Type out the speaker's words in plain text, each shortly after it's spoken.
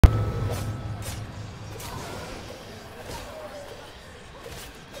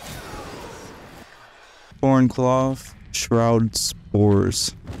Torn cloth, shroud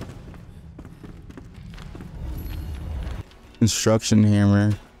spores. Construction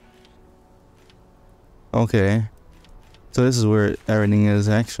hammer. Okay. So this is where everything is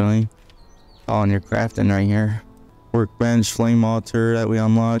actually. All in your crafting right here. Workbench, flame altar that we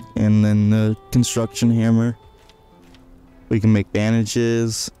unlocked, and then the construction hammer. We can make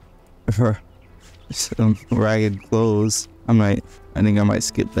bandages for some ragged clothes. I think I might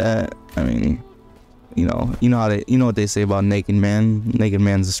skip that. I mean, you know what they say about naked man. Naked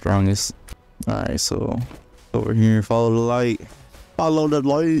man's the strongest. Alright, so over here, follow the light. Follow the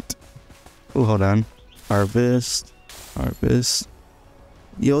light. Oh, hold on. Harvest. Harvest.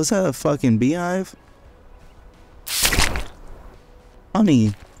 Yo, is that a fucking beehive?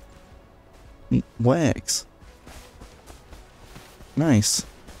 Honey. Wax. Nice.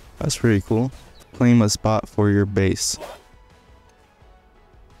 That's pretty cool. Claim a spot for your base.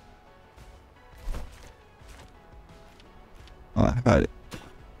 Oh, I got it.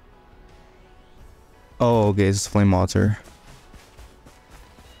 Oh, okay, it's a flame altar.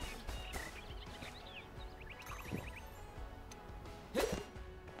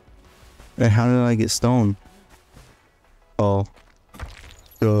 Hey, how did I get stone? Oh.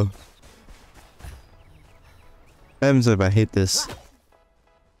 What happens if I hit this?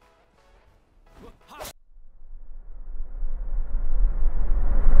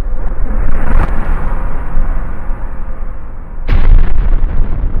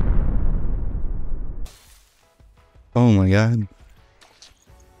 Oh my god.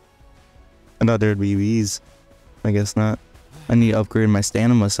 I thought there'd be bees. I guess not. I need to upgrade my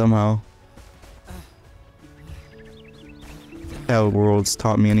stamina somehow. PALWORLD's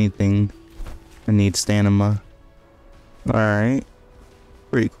taught me anything. I need stamina. Alright.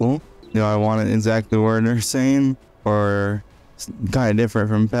 Pretty cool. Do I want it exactly where they're saying? Or it's kind of different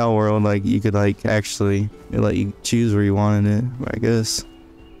from PALWORLD. Like, you could, like, actually let you choose where you wanted it, I guess.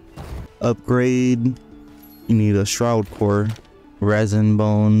 Upgrade. You need a shroud core. Resin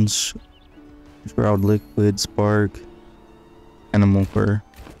bones. Shroud liquid, spark. Animal core.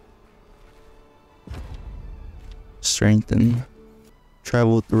 Strengthen.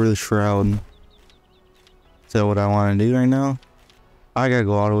 Travel through the shroud. Is that what I want to do right now? I gotta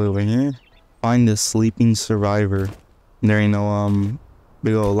go all the way over here. Find the sleeping survivor. There ain't no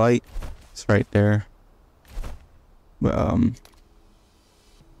big old light. It's right there. But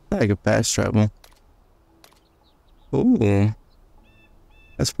I could fast travel. Ooh.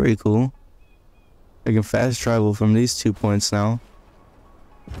 That's pretty cool. I can fast travel from these 2 points now.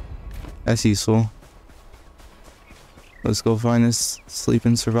 That's useful. Let's go find this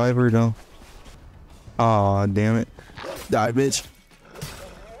sleeping survivor though. Aw, damn it. Die, bitch.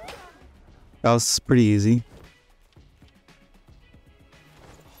 That was pretty easy.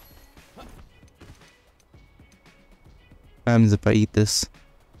 What happens if I eat this?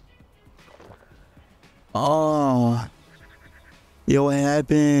 Oh. Yo, what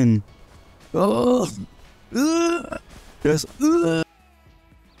happened? Oh. Just. I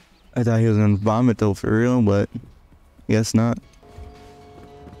thought he was gonna vomit though for real, but guess not.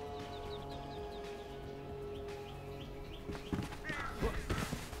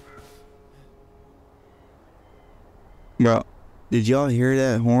 Bro, did y'all hear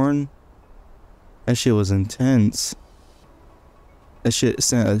that horn? That shit was intense. That shit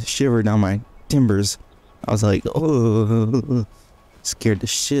sent a shiver down my timbers. I was like, oh, scared the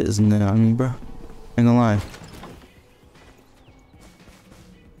shit out of me, bro. Ain't gonna lie.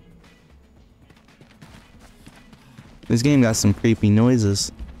 This game got some creepy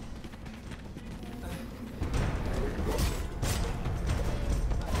noises.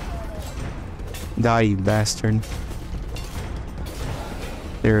 Die, you bastard.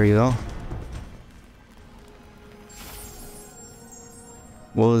 There we go.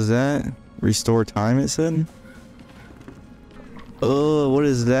 What was that? Restore time, it said? Oh, what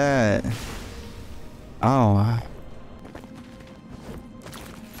is that? Oh.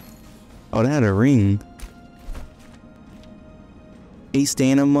 Oh, that had a ring. 8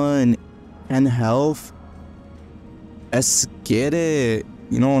 stamina and health. Let's get it.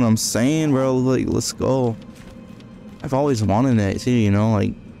 You know what I'm saying, bro? Like, let's go. I've always wanted that too, you know,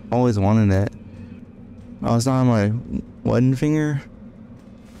 like, always wanted that. Oh, it's not on my wedding finger?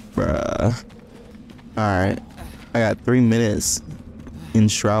 Bruh. Alright. I got 3 minutes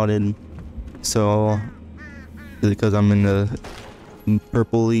enshrouded. So, because I'm in the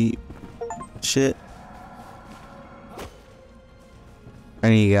purpley shit. I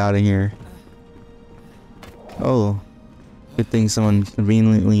need to get out of here. Oh. Good thing someone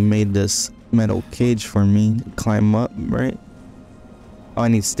conveniently made this metal cage for me to climb up, right? Oh, I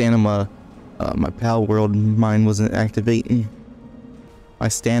need stamina My pal world mine wasn't activating. My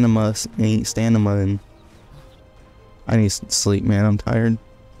stamina ain't stamina. I need some sleep, man. I'm tired.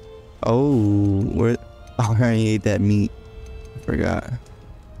 Oh, where? Oh, I ate that meat. I forgot.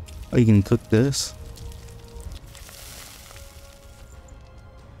 Oh, you can cook this.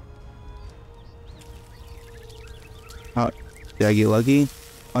 How did I get lucky?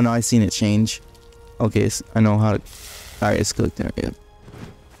 Oh no, I seen it change. Okay, so I know how to. Alright, it's cooked there. Yep.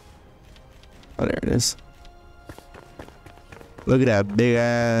 Oh, there it is. Look at that big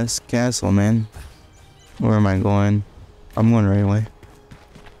ass castle, man. Where am I going? I'm going right away.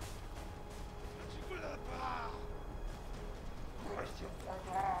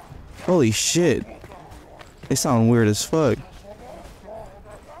 Holy shit. They sound weird as fuck.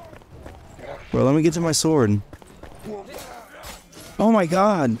 Bro, let me get to my sword. Oh my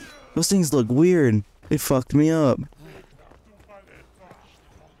god. Those things look weird. They fucked me up.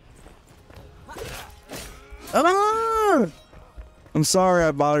 Ah! I'm sorry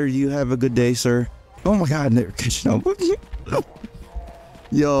I bothered you. Have a good day, sir. Oh my god, they're catching up.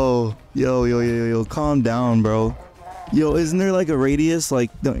 Yo, calm down, bro. Yo, isn't there like a radius? Like,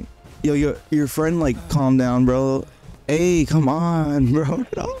 yo, your friend, like, calm down, bro. Hey, come on, bro.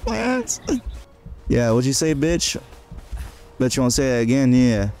 Get off my ass. Yeah, what'd you say, bitch? Bet you won't say that again,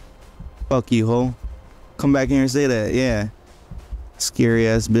 yeah. Fuck you, ho. Come back here and say that, yeah. Scary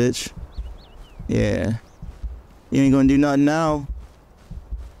ass bitch. Yeah. You ain't gonna do nothing now.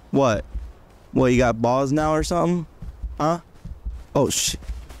 What? What, you got balls now or something? Huh? Oh shit.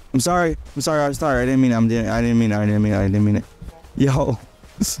 I'm sorry. I didn't mean it. Yo.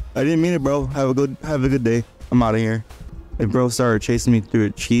 I didn't mean it, bro. Have a good day. I'm out of here. If bro started chasing me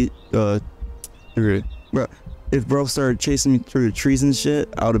through if bro started chasing me through the trees and shit,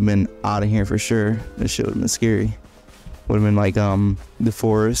 I would have been out of here for sure. This shit would have been scary. Would have been like the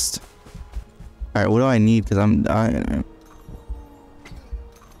forest. Alright, what do I need? Because I'm dying.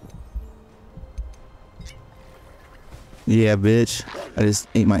 Yeah, bitch. I just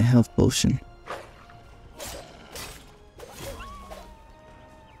ate my health potion.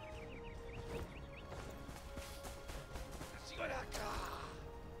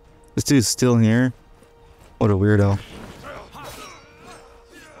 This dude's still here. What a weirdo.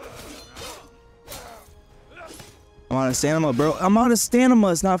 I'm out of stamina, bro. I'm out of stamina.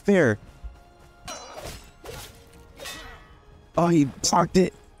 It's not fair. Oh, he blocked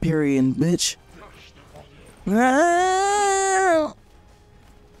it. Period, bitch.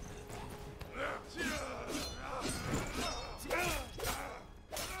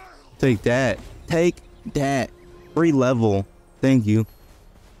 Take that. Take that. Free level. Thank you.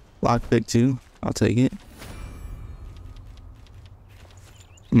 Lockpick 2. I'll take it.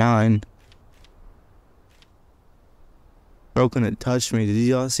 9. Bro couldn't touch me. Did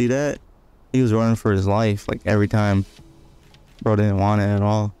y'all see that? He was running for his life like every time. Bro didn't want it at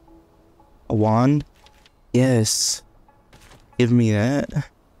all. A wand? Yes. Give me that.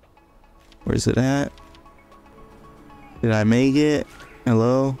 Where's it at? Did I make it?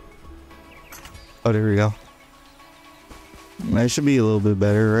 Hello? Oh, there we go. That should be a little bit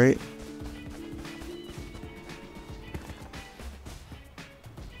better, right?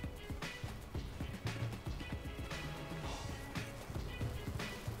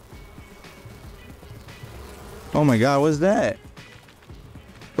 Oh my god, what's that?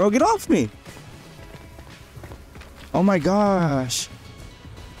 Bro, get off me! Oh my gosh.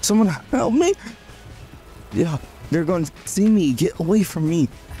 Someone help me! Yeah, they're going to see me. Get away from me.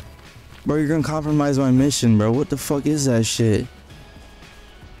 Bro, you're gonna compromise my mission, bro. What the fuck is that shit?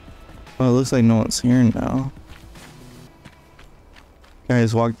 Oh, it looks like no one's here now. Can I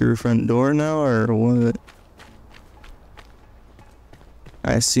just walk through the front door now, or what?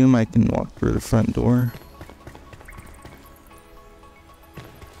 I assume I can walk through the front door.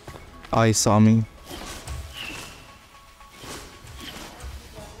 Oh, he saw me.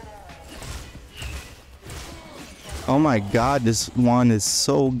 Oh my god, this wand is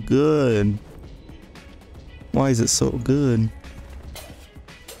so good. Why is it so good?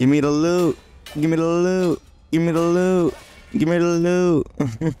 Give me the loot. Give me the loot. Give me the loot. Give me the loot.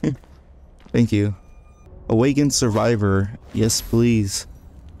 Thank you. Awakened survivor. Yes, please.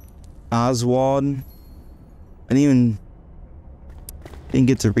 Oswald. I didn't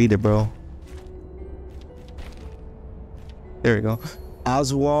get to read it, bro. There we go.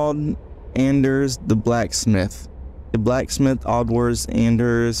 Oswald Anders the blacksmith. The blacksmith outwars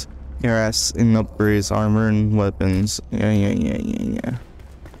Anders, harass and upgrades armor and weapons. Yeah.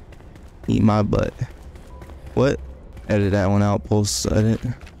 Eat my butt. What? Edit that one out. Post edit.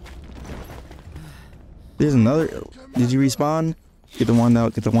 There's another. Did you respawn? Get the wand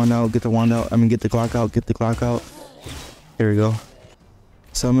out, get the wand out, get the wand out. I mean, get the clock out, get the clock out. Here we go.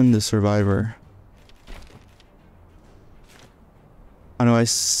 Summon the survivor. How do I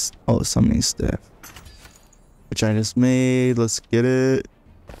oh, summoning staff. Which I just made. Let's get it.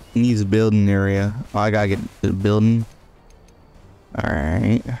 Needs a building area. Oh, I gotta get the building.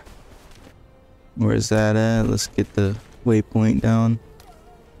 Alright. Where's that at? Let's get the waypoint down.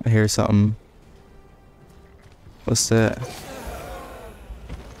 I hear something. What's that?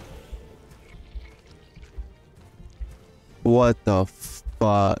 What the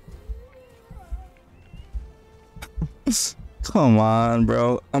fuck? Come on,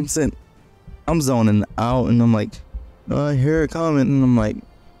 bro. I'm zoning out and I'm like, oh, I hear it coming and I'm like,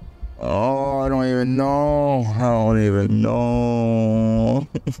 oh, I don't even know. I don't even know.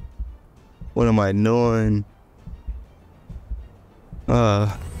 What am I doing? Where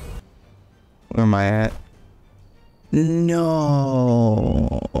am I at?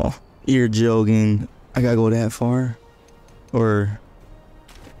 No. You're joking. I gotta go that far? Or...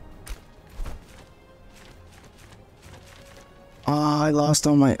 oh, I lost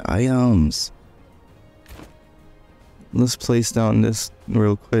all my items. Let's place down this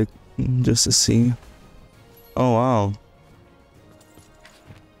real quick just to see. Oh wow.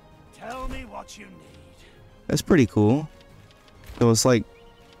 Tell me what you need. That's pretty cool. So it's like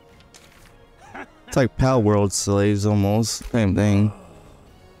PALWORLD slaves almost. Same thing.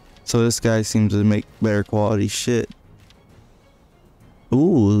 So this guy seems to make better quality shit.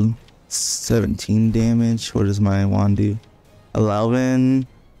 Ooh, 17 damage. What does my wand do? 11.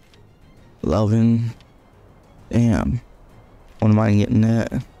 Damn. What am I getting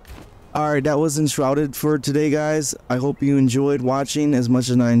at? Alright, that was Enshrouded for today, guys. I hope you enjoyed watching as much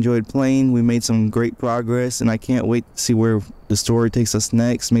as I enjoyed playing. We made some great progress, and I can't wait to see where the story takes us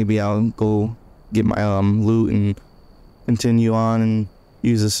next. Maybe I'll go get my loot and continue on and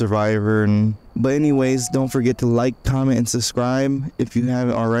use a survivor. But anyways, don't forget to like, comment, and subscribe if you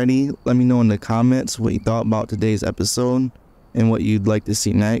haven't already. Let me know in the comments what you thought about today's episode and what you'd like to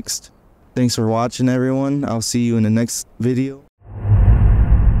see next. Thanks for watching, everyone. I'll see you in the next video.